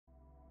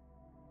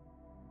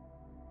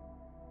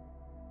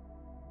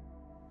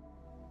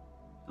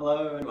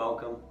Hello and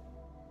welcome.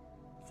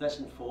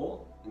 Session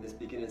 4 in this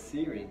beginner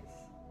series.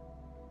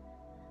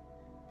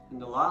 In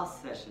the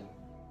last session,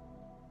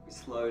 we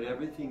slowed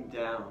everything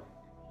down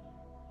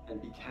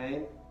and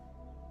became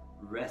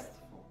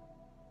restful.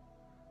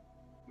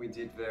 We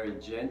did very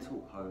gentle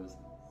poses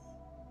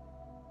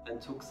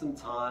and took some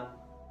time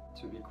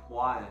to be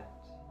quiet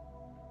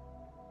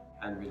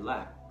and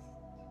relaxed.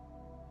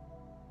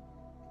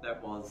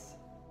 That was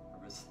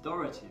a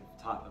restorative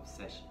type of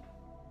session,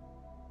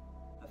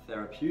 a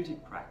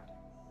therapeutic practice.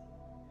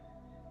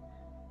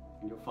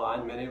 And you'll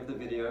find many of the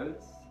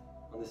videos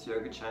on this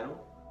yoga channel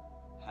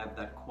have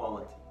that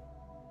quality.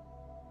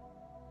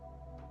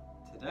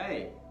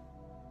 Today,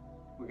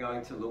 we're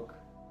going to look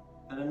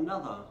at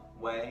another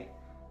way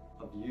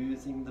of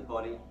using the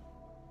body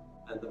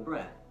and the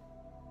breath.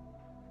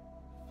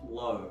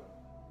 Flow.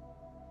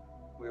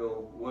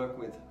 We'll work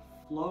with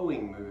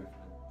flowing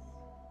movements,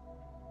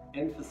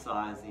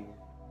 emphasizing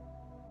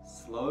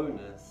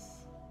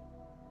slowness,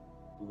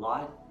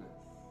 lightness,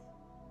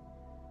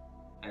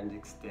 and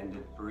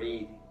extended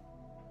breathing.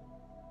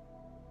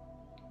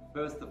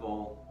 First of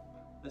all,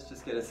 let's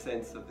just get a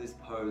sense of this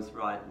pose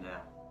right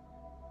now.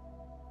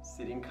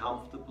 Sitting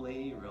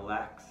comfortably,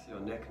 relax your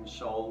neck and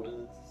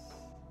shoulders,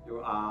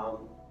 your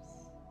arms,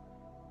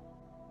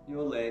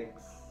 your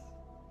legs,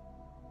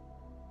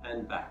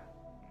 and back.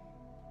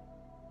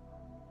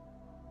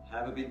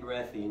 Have a big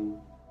breath in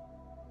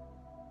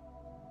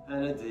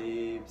and a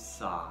deep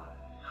sigh.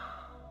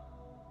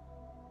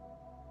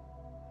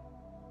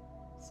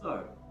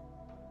 So,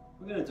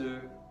 we're going to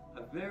do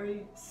a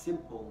very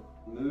simple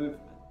movement,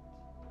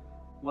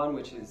 one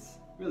which is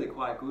really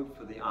quite good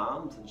for the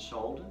arms and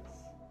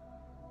shoulders.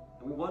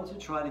 And we want to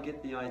try to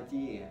get the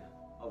idea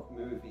of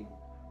moving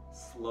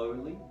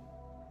slowly,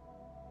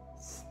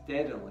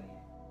 steadily,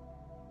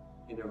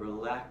 in a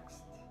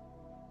relaxed,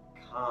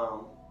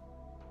 calm,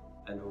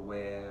 and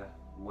aware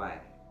way.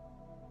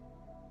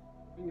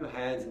 Bring your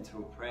hands into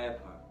a prayer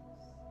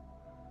pose.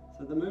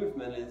 So the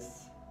movement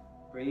is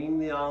bringing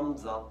the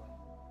arms up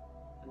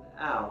and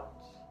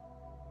out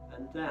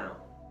and down.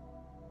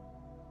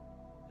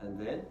 And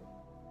then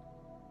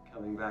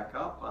coming back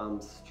up,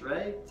 arms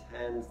straight,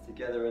 hands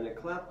together in a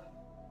clap,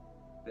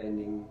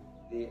 bending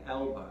the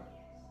elbows.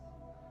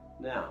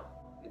 Now,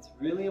 it's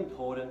really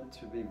important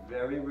to be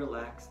very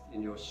relaxed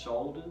in your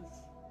shoulders,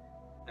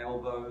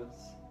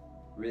 elbows,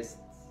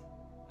 wrists,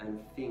 and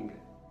fingers.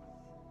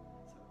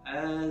 So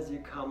as you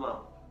come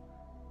up,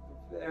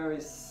 very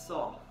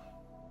soft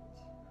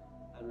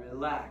and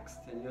relaxed,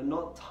 and you're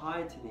not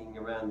tightening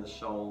around the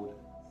shoulders.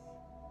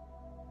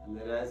 And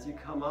then as you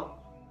come up,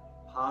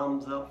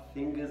 palms up,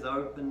 fingers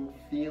open,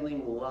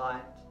 feeling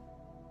light,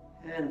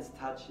 hands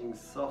touching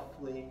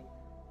softly,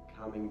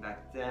 coming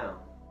back down.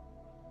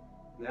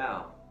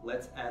 Now,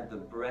 let's add the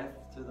breath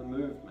to the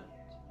movement.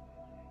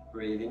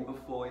 Breathe in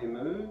before you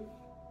move,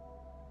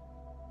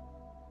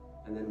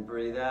 and then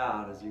breathe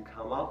out as you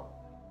come up,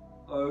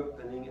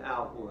 opening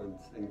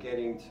outwards and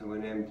getting to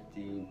an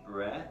empty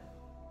breath.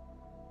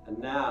 And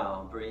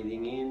now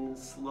breathing in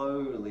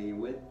slowly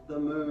with the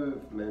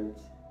movement,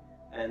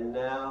 and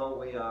now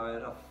we are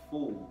at a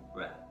full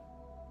breath.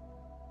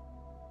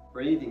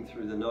 Breathing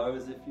through the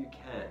nose if you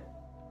can.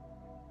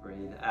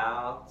 Breathe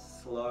out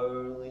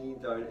slowly,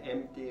 don't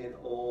empty it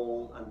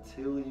all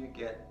until you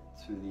get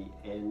to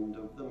the end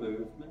of the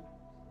movement.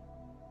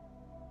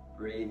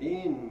 Breathe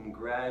in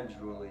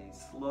gradually,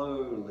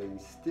 slowly,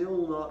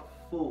 still not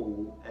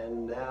full,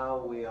 and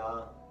now we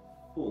are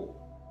full.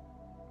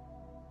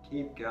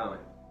 Keep going,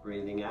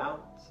 breathing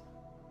out.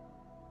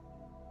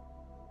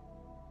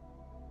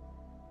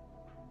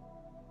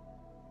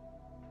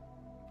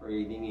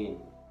 Breathing in.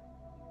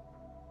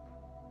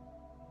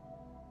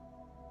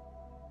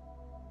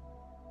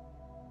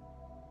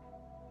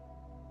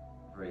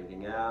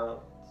 Breathing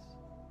out.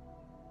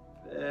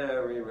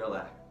 Very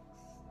relaxed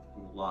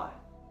and light.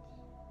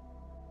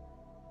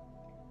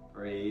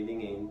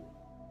 Breathing in.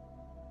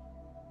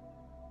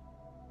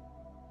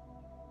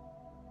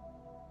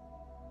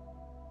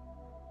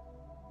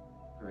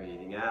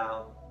 Breathing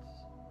out.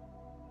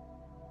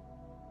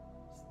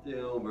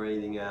 Still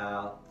breathing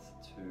out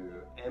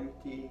to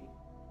empty.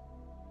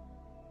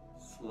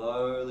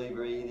 Slowly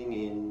breathing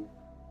in,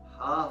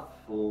 half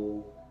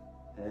full,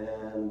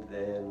 and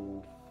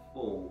then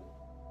full.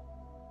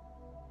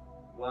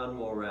 One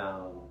more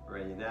round.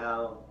 Breathe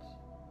out.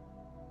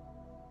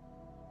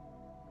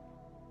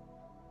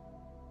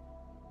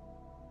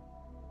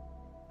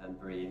 And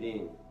breathe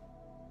in.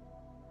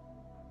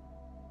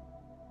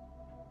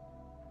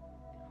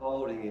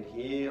 Holding it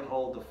here,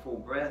 hold the full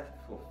breath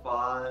for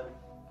 5,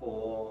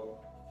 4,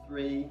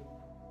 3,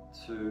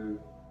 2,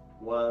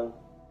 1,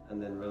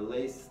 and then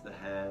release the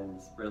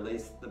hands,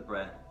 release the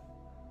breath.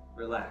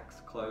 Relax,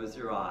 close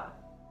your eyes.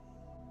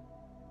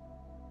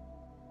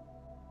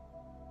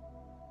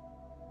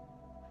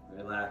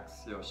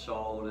 Relax your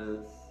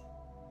shoulders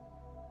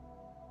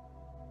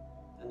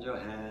and your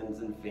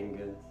hands and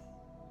fingers.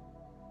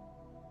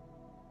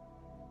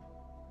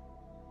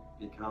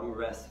 Become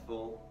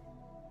restful.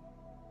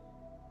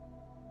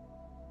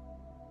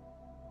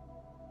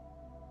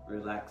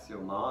 Relax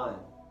your mind.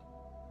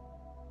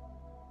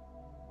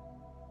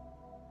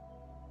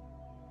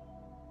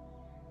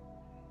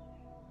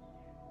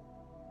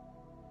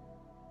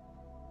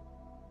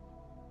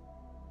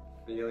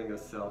 Feeling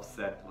yourself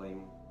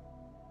settling,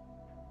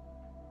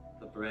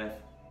 the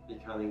breath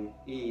becoming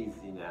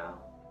easy now.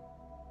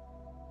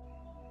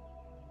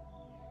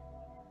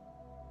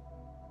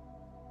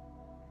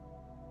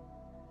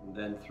 And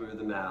then through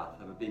the mouth,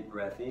 have a big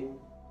breath in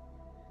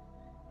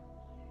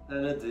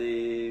and a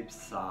deep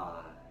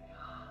sigh.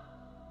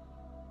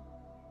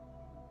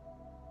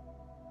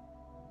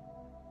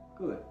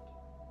 Good.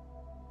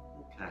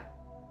 Okay.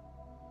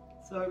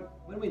 So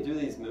when we do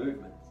these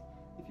movements,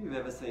 if you've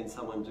ever seen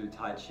someone do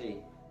Tai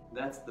Chi,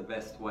 that's the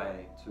best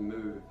way to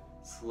move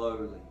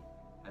slowly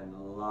and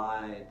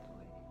lightly,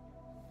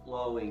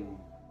 flowing,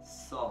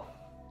 soft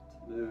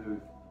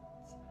movements,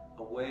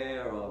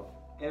 aware of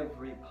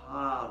every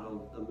part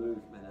of the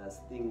movement as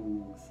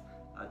things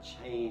are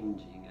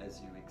changing, as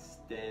you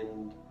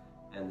extend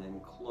and then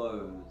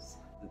close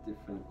the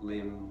different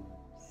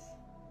limbs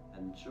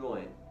and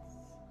joints.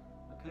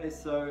 Okay,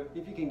 so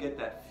if you can get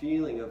that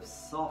feeling of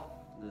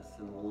softness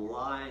and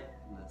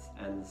lightness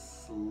and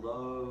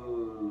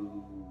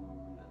slowness,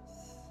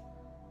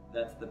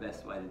 that's the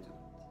best way to do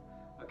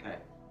it. Okay,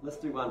 let's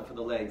do one for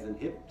the legs and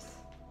hips.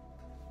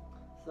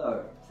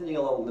 So, sitting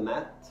along the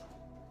mat,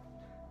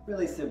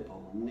 really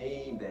simple,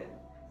 knee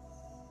bends,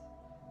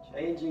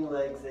 changing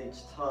legs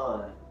each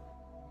time.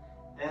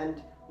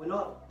 And we're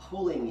not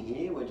pulling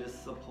here, we're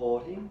just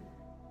supporting.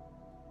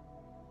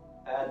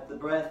 Add the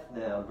breath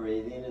now,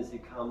 breathe in as you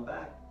come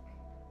back,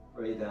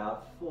 breathe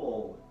out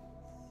forwards.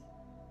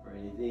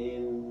 Breathe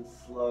in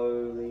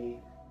slowly,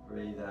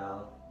 breathe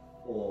out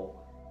forwards.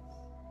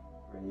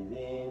 Breathe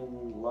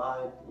in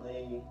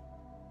lightly,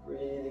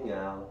 breathing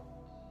out.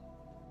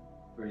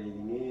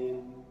 Breathing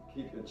in,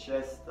 keep your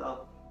chest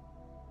up,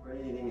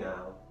 breathing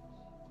out.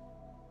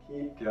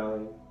 Keep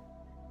going.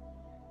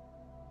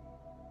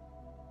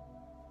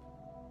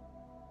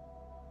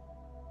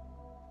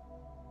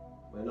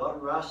 We're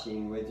not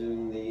rushing, we're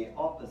doing the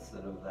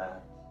opposite of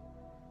that.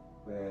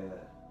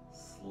 We're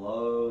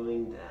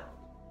slowing down.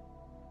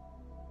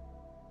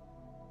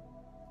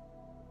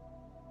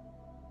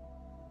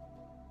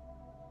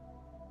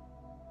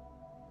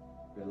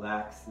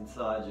 Relax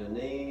inside your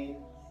knees.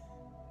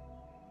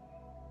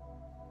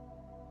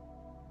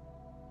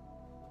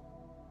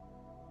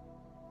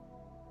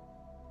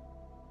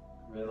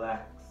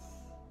 Relax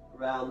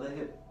around the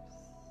hips.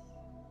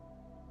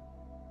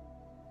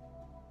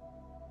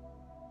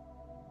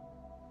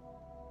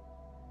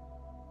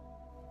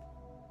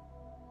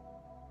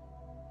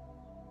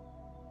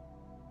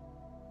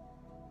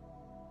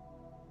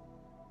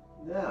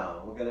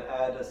 Now we're going to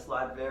add a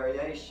slight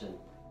variation.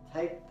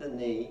 Take the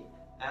knee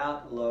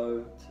out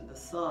low to the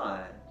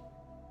side.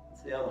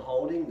 See, I'm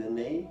holding the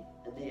knee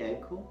and the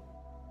ankle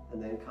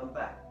and then come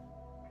back.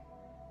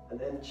 And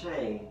then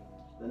change.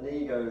 The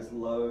knee goes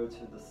low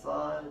to the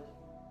side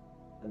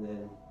and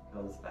then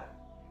comes back.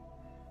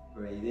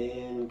 Breathe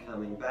in,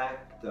 coming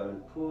back,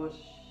 don't push.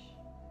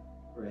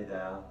 Breathe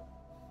out,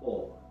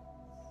 forwards.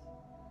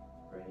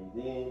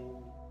 Breathe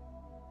in,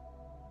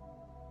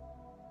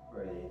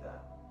 breathe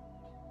out.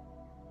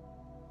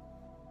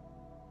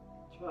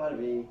 Try to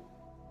be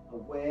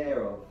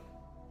aware of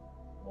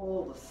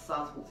all the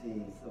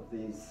subtleties of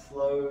these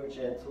slow,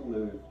 gentle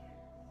movements.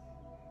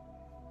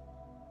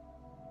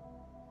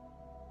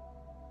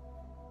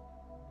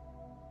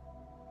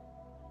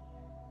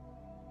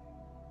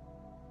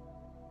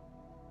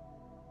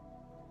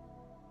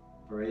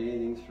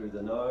 Breathing through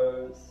the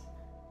nose,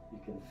 you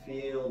can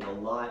feel the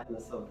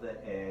lightness of the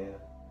air.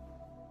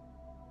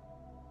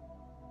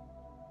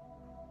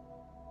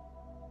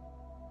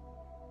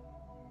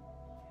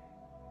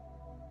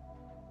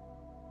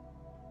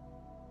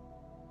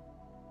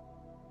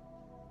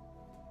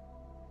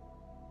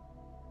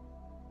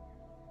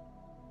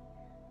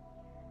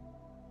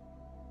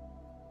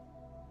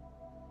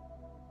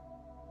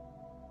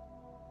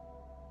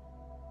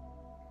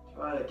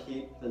 Try to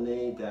keep the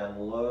knee down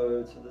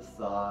low to the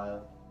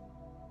side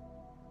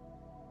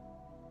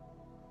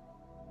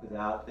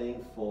without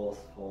being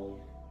forceful.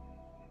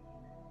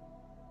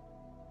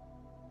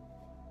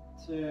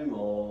 2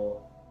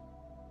 more.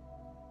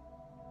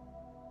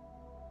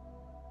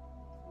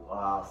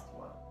 Last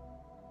one.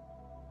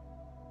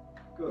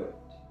 Good.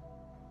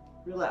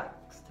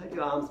 Relax. Take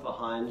your arms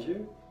behind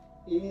you.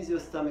 Ease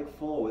your stomach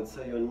forward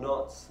so you're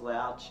not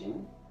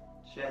slouching.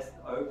 Chest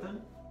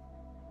open.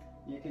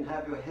 You can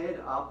have your head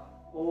up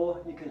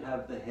or you can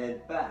have the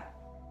head back.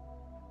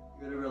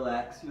 You're going to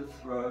relax your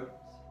throat.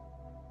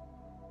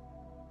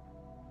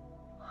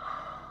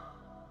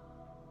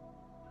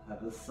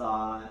 Have a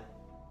sigh.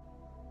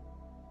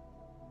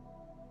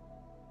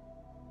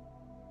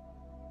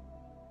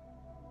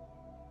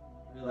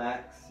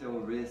 Relax your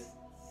wrists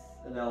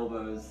and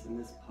elbows in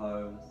this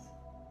pose.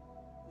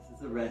 This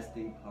is a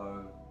resting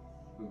pose.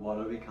 We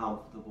want to be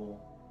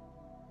comfortable,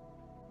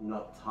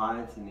 not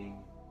tightening.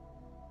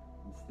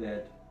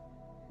 Instead,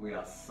 we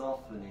are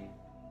softening.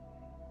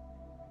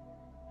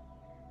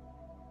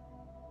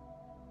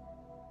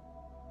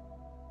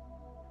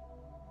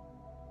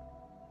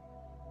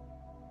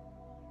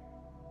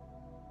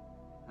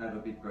 Have a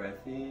big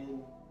breath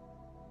in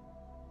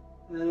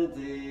and a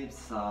deep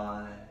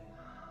sigh.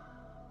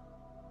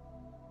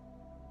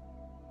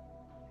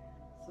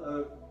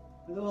 So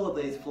with all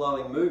of these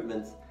flowing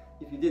movements,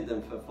 if you did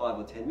them for 5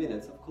 or 10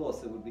 minutes, of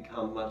course it would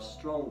become much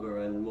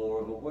stronger and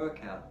more of a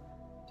workout.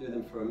 Do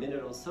them for a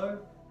minute or so,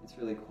 it's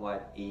really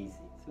quite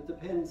easy. So it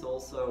depends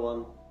also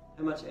on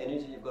how much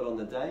energy you've got on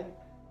the day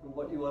and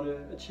what you want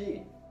to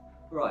achieve.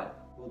 Right,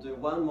 we'll do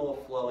one more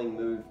flowing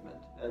movement.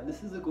 And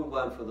this is a good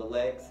one for the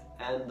legs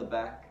and the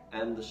back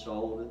and the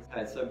shoulders.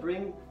 Okay, so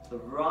bring the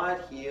right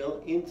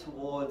heel in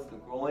towards the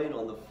groin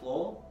on the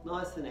floor,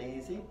 nice and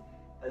easy.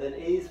 And then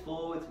ease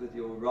forwards with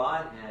your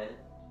right hand.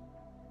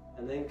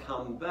 And then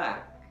come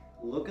back,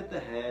 look at the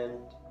hand,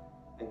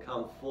 and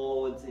come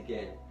forwards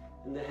again.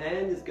 And the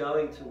hand is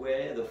going to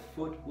where the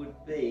foot would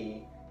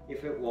be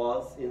if it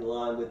was in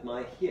line with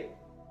my hip.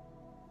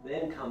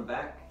 Then come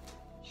back,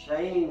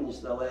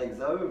 change the legs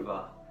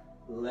over.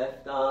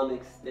 Left arm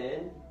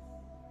extends,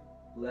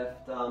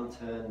 left arm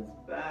turns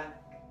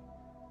back,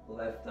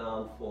 left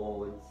arm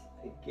forwards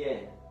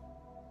again.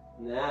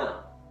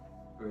 Now,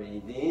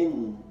 breathe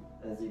in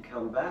as you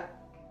come back,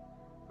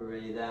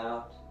 breathe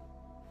out,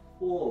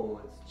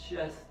 forwards,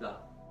 chest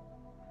up.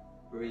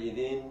 Breathe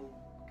in,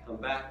 come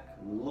back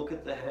and look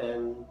at the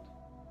hand,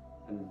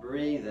 and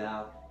breathe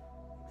out,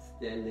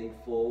 extending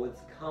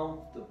forwards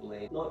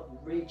comfortably, not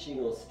reaching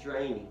or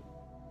straining.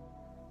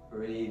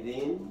 Breathe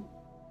in,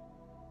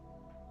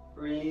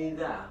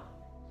 breathe out.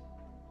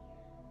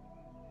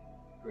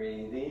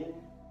 Breathe in,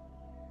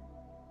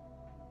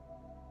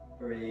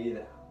 breathe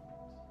out.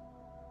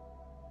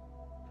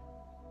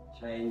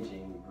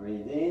 Changing,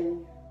 breathe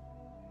in,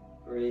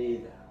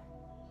 breathe out.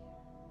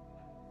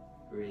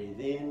 Breathe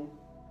in,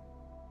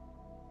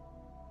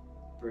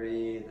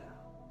 breathe out.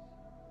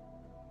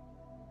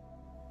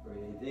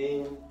 Breathe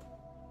in,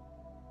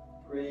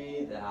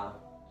 breathe out.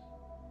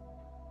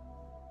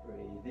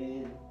 Breathe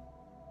in,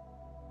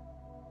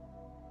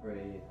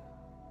 breathe out.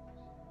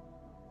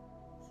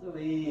 So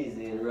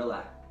easy and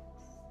relaxed.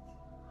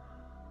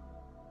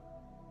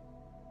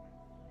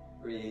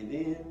 Breathe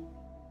in,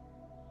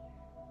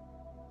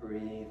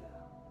 breathe out.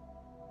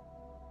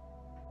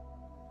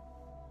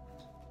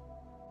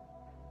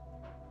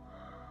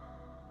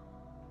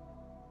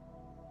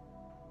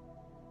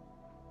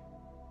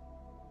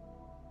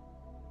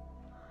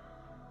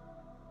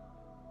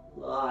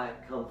 Light,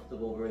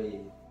 comfortable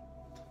breathe.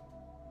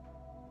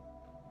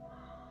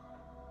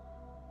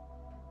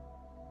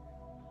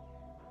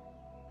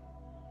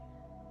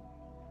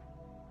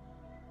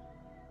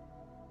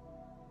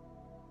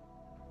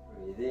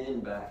 Breathe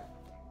in, back.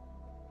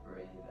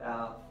 Breathe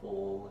out,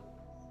 forward.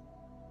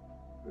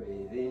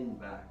 Breathe in,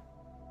 back.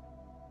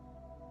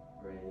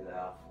 Breathe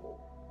out,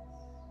 forward.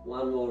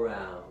 One more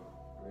round.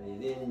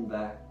 Breathe in,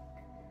 back.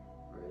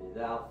 Breathe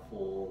out,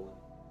 forward.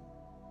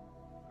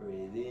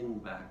 Breathe in,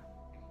 back.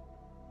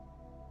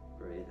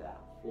 Breathe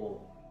out,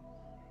 forward.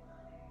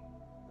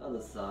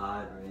 Other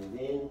side,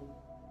 breathe in,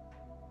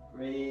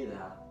 breathe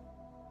out.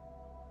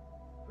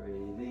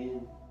 Breathe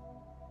in,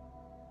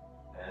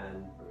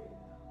 and breathe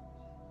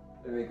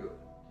out. Very good.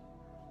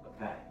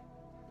 Okay.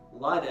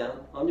 Lie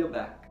down on your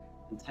back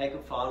and take a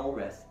final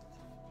rest.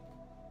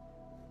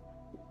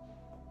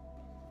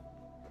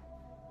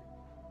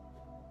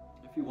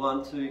 If you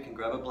want to, you can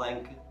grab a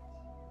blanket.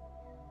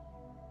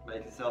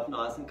 Make yourself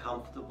nice and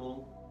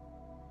comfortable.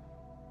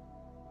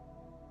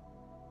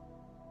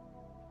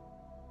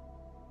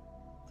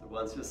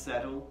 Once you're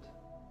settled,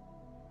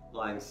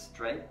 lying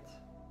straight,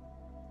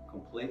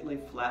 completely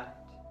flat,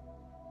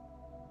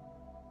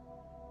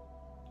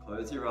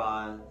 close your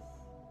eyes,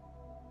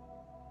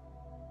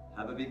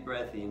 have a big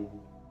breath in,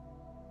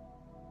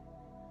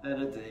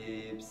 and a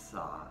deep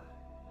sigh.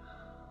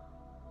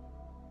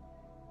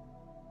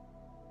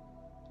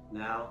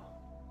 Now,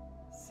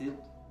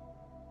 sit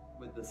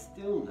with the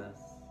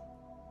stillness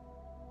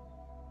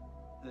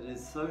that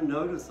is so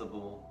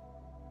noticeable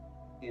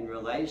in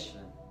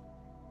relation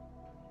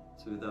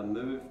to the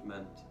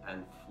movement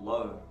and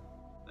flow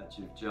that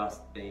you've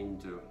just been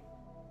doing.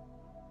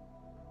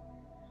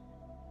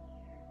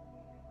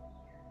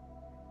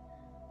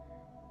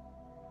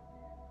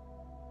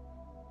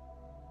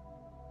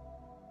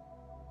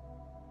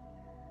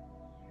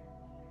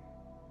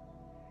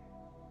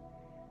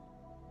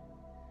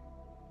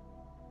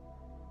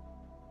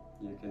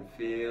 You can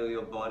feel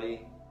your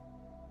body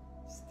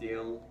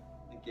still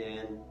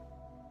again,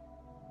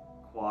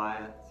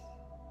 quiet,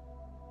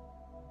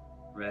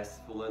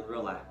 restful and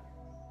relaxed.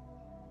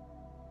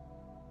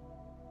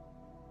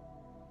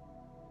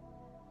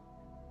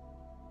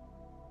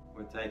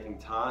 We're taking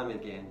time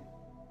again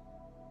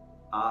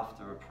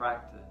after a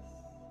practice.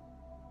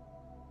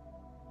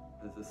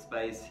 There's a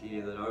space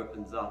here that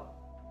opens up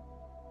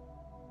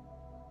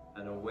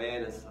an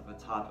awareness of a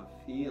type of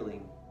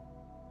feeling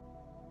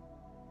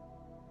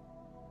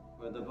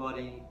where the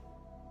body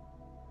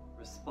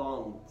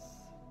responds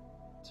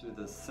to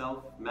the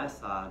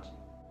self-massaging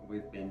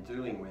we've been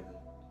doing with it.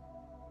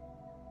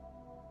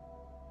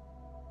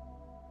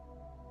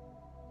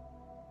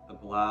 The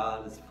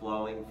blood is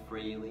flowing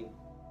freely.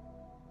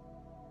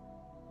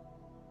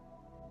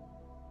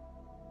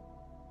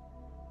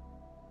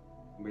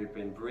 We've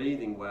been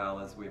breathing well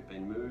as we've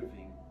been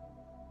moving,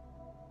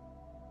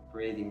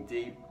 breathing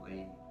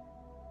deeply,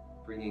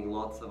 bringing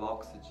lots of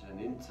oxygen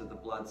into the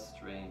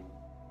bloodstream,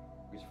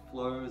 which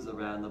flows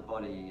around the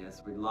body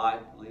as we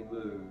lightly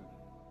move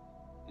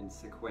in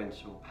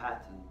sequential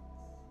patterns.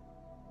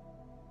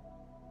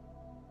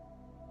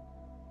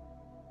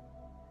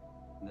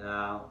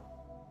 Now,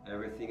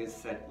 everything is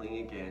settling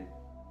again.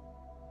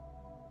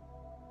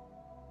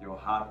 Your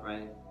heart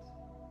rate,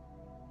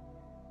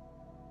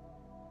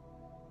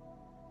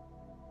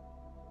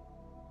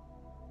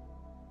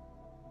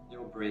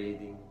 your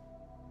breathing,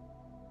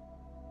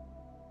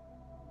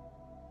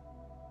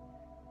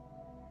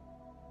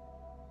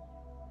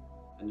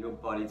 and your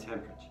body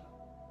temperature.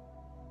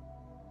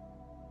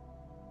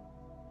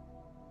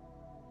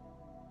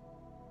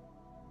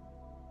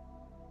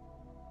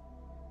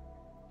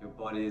 Your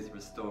body is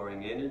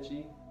restoring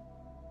energy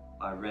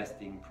by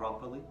resting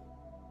properly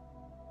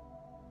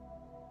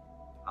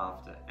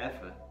after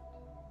effort.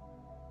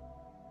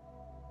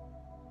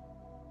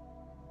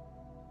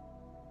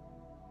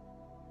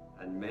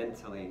 And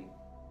mentally,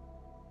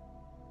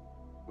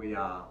 we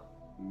are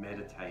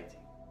meditating,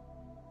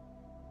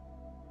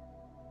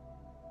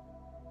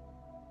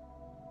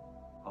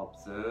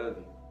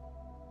 observing,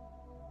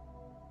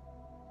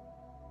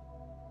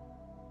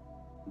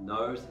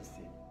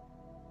 noticing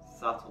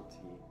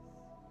subtleties,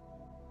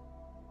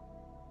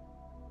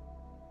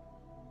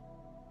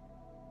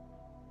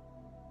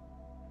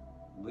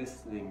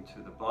 listening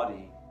to the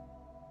body,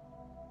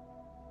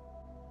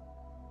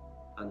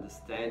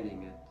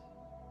 understanding it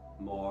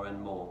more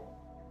and more.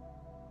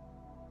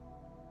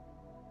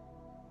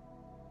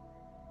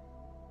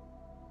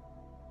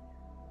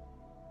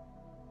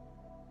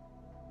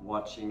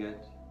 Watching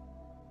it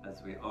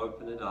as we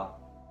open it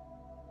up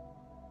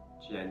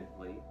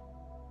gently,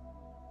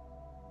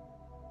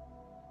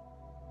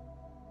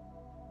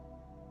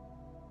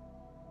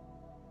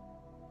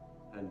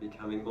 and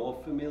becoming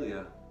more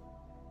familiar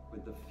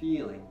with the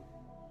feeling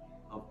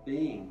of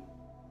being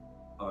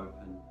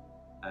open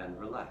and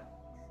relaxed.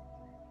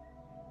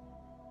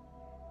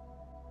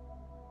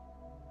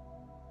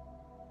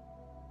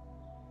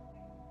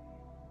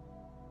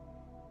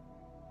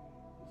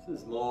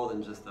 This is more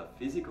than just a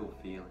physical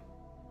feeling.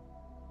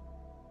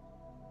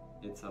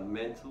 It's a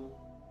mental,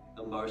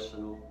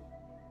 emotional,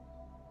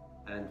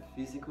 and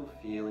physical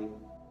feeling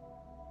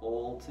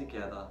all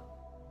together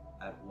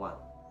at once.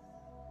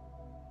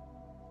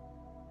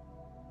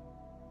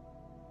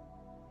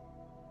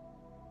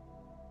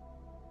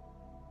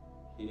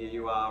 Here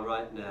you are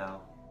right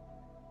now.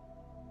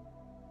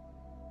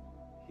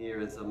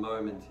 Here is a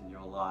moment in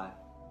your life.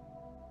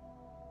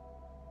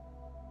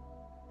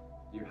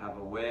 You have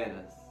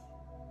awareness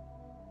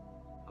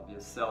of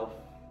yourself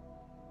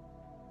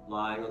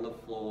lying on the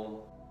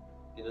floor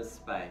in a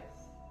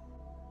space.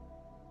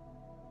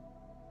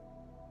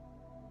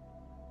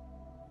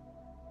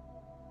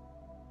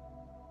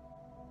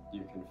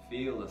 You can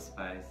feel the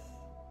space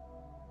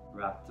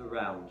wrapped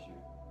around you.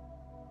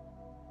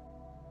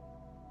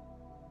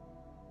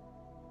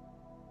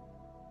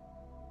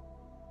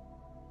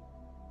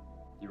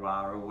 You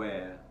are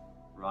aware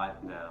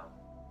right now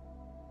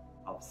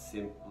of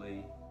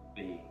simply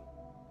being.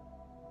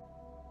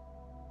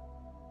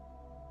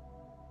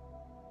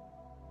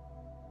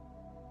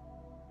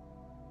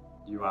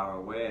 You are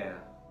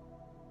aware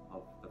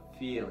of the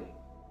feeling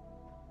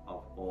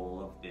of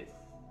all of this.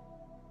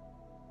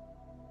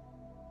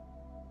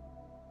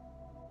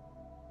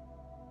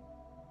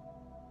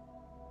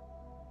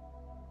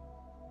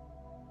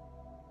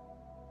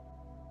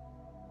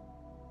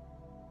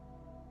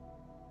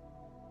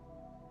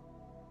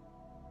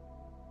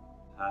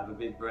 Have a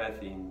big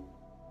breath in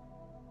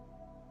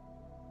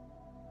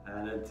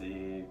and a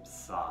deep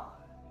sigh.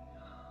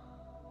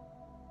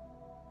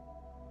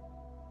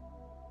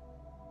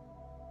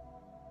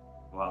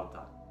 Well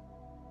done.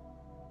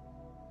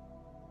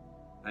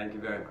 Thank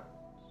you very much.